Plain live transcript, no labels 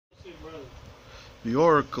The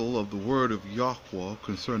oracle of the word of Yahweh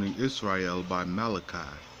concerning Israel by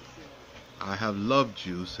Malachi. I have loved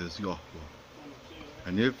you, says Yahweh.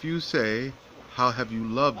 And if you say, how have you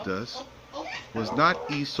loved us? Was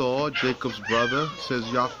not Esau Jacob's brother, says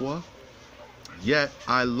Yahweh? Yet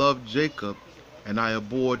I loved Jacob, and I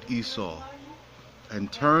abhorred Esau,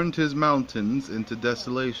 and turned his mountains into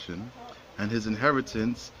desolation, and his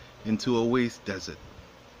inheritance into a waste desert.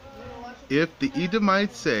 If the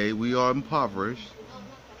Edomites say, we are impoverished,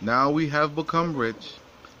 now we have become rich,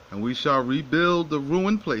 and we shall rebuild the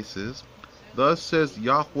ruined places, thus says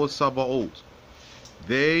Yahweh Sabaoth,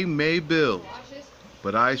 they may build,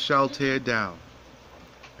 but I shall tear down,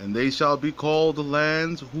 and they shall be called the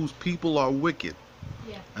lands whose people are wicked,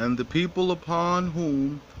 and the people upon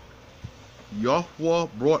whom Yahweh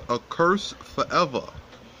brought a curse forever.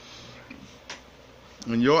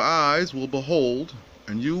 And your eyes will behold,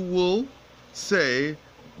 and you will say,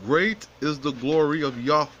 great is the glory of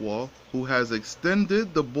Yahweh, who has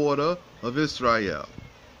extended the border of Israel.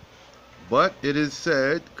 But it is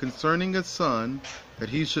said concerning a son, that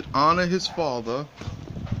he should honor his father,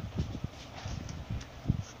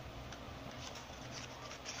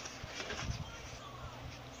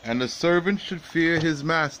 and a servant should fear his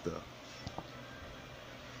master.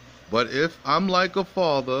 But if I'm like a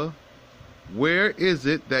father, where is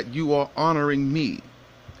it that you are honoring me?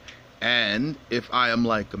 And if I am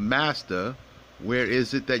like a master, where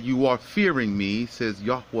is it that you are fearing me, says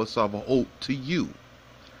Yahweh Sabaoth to you?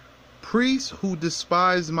 Priests who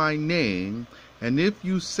despise my name, and if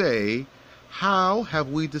you say, how have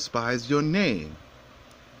we despised your name?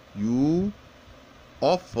 You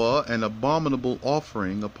offer an abominable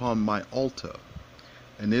offering upon my altar.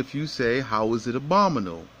 And if you say, how is it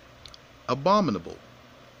abominable? Abominable.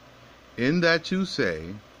 In that you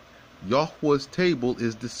say, Yahweh's table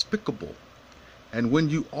is despicable. And when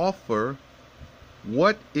you offer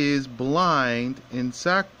what is blind in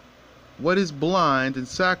sacrifice,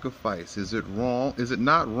 is it wrong? Is it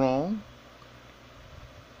not wrong?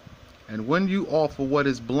 And when you offer what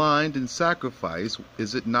is blind in sacrifice,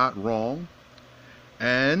 is it not wrong?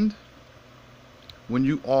 And when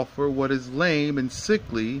you offer what is lame and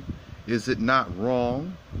sickly, is it not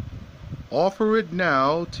wrong? Offer it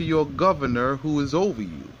now to your governor who is over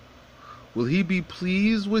you. Will he be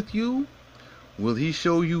pleased with you? Will he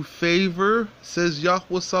show you favor, says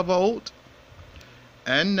Yahweh Sabaoth?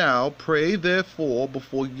 And now pray therefore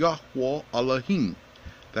before Yahweh Elohim,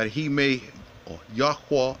 that he may, or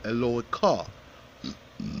Yahweh Elohika,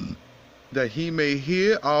 that he may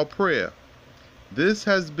hear our prayer. This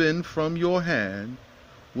has been from your hand.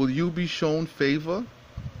 Will you be shown favor,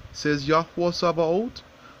 says Yahweh Sabaoth?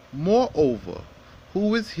 Moreover,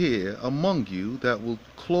 who is here among you that will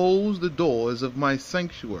close the doors of my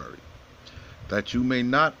sanctuary, that you may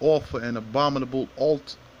not offer an abominable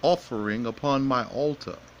offering upon my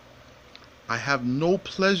altar? I have no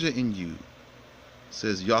pleasure in you,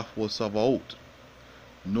 says Yahweh Sabaoth,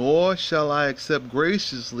 nor shall I accept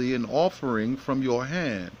graciously an offering from your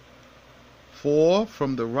hand. For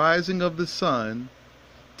from the rising of the sun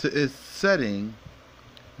to its setting,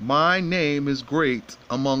 my name is great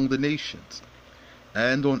among the nations.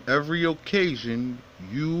 And on every occasion,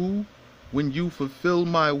 when you fulfill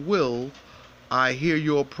my will, I hear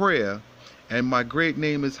your prayer, and my great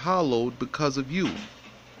name is hallowed because of you.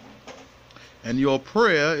 And your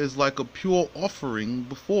prayer is like a pure offering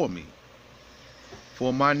before me.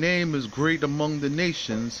 For my name is great among the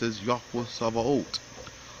nations, says Yahweh Sabaoth.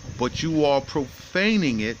 But you are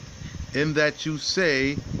profaning it, in that you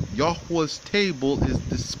say, Yahweh's table is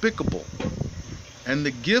despicable, and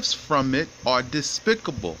the gifts from it are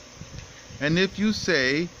despicable. And if you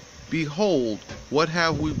say, behold, what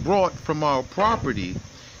have we brought from our property?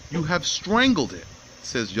 You have strangled it,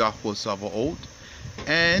 says Yahweh Sabaoth,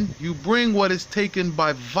 and you bring what is taken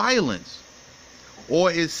by violence,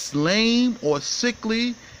 or is lame or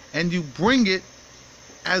sickly, and you bring it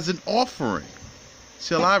as an offering.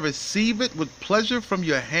 Shall I receive it with pleasure from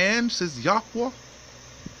your hand, says Yahweh?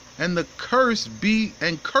 And cursed be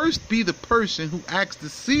the person who acts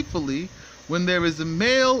deceitfully when there is a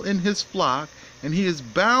male in his flock, and he is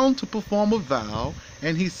bound to perform a vow,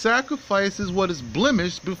 and he sacrifices what is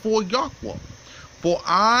blemished before Yahweh. For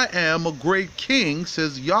I am a great king,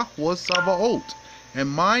 says Yahweh Sabaoth, and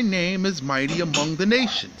my name is mighty among the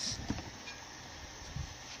nations.